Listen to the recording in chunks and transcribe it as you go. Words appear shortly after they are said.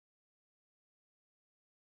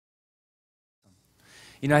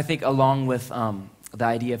You know, I think along with the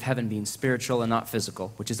idea of heaven being spiritual and not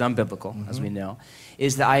physical, which is unbiblical, as we know,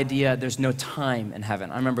 is the idea there's no time in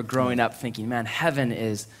heaven. I remember growing up thinking, man, heaven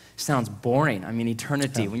sounds boring. I mean,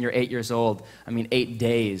 eternity, when you're 8 years old, I mean, 8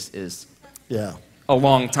 days is a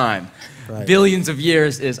long time. Right. Billions of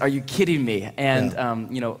years is, are you kidding me?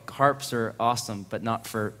 And, you know, harps are awesome, but not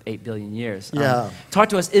for 8 billion years. Talk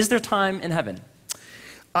to us, is there time in heaven?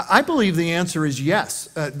 I believe the answer is yes.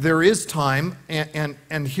 There is time,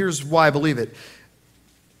 and here's why I believe it.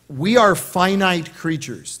 We are finite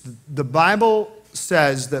creatures. The Bible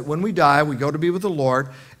says that when we die, we go to be with the Lord,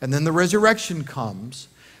 and then the resurrection comes.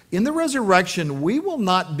 In the resurrection, we will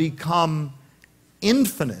not become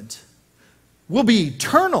infinite. We'll be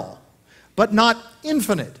eternal, but not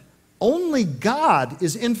infinite. Only God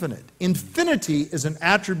is infinite. Infinity is an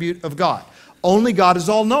attribute of God. Only God is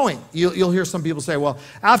all-knowing. You'll hear some people say, well,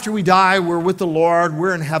 after we die, we're with the Lord,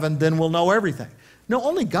 we're in heaven, then we'll know everything. No,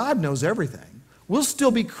 only God knows everything. We'll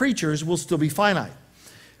still be creatures, we'll still be finite.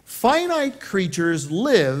 Finite creatures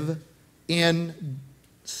live in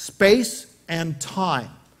space and time.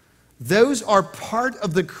 Those are part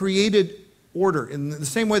of the created order. In the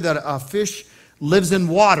same way that a fish lives in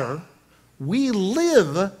water, we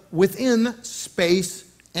live within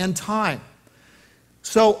space and time.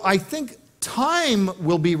 So I think time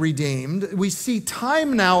will be redeemed. We see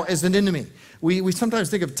time now as an enemy. We sometimes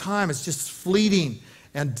think of time as just fleeting,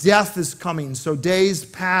 and death is coming. So days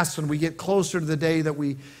pass and we get closer to the day that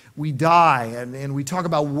we die, and we talk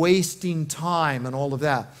about wasting time and all of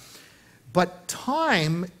that. But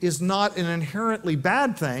time is not an inherently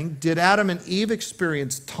bad thing. Did Adam and Eve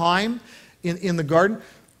experience time in the garden?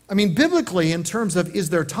 I mean, biblically, in terms of is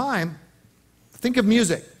there time, think of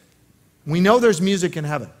music. We know there's music in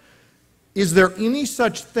heaven. Is there any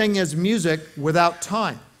such thing as music without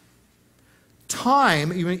time?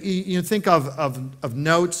 Time, you think of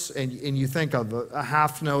notes, and you think of a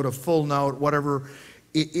half note, a full note, whatever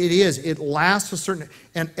it is. It lasts a certain,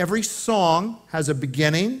 and every song has a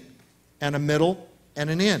beginning and a middle and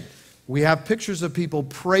an end. We have pictures of people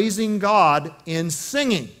praising God in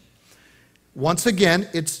singing. Once again,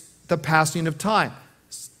 it's the passing of time.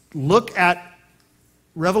 Look at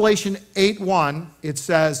Revelation 8:1. It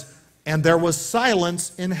says, and there was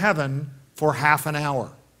silence in heaven for half an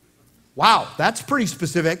hour. Wow, that's pretty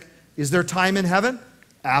specific. Is there time in heaven?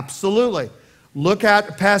 Absolutely. Look at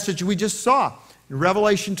a passage we just saw. In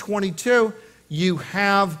Revelation 22, you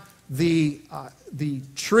have the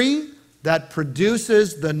tree that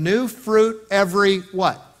produces the new fruit every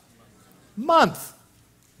what? Month.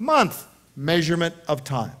 Measurement of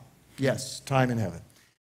time. Yes, time in heaven.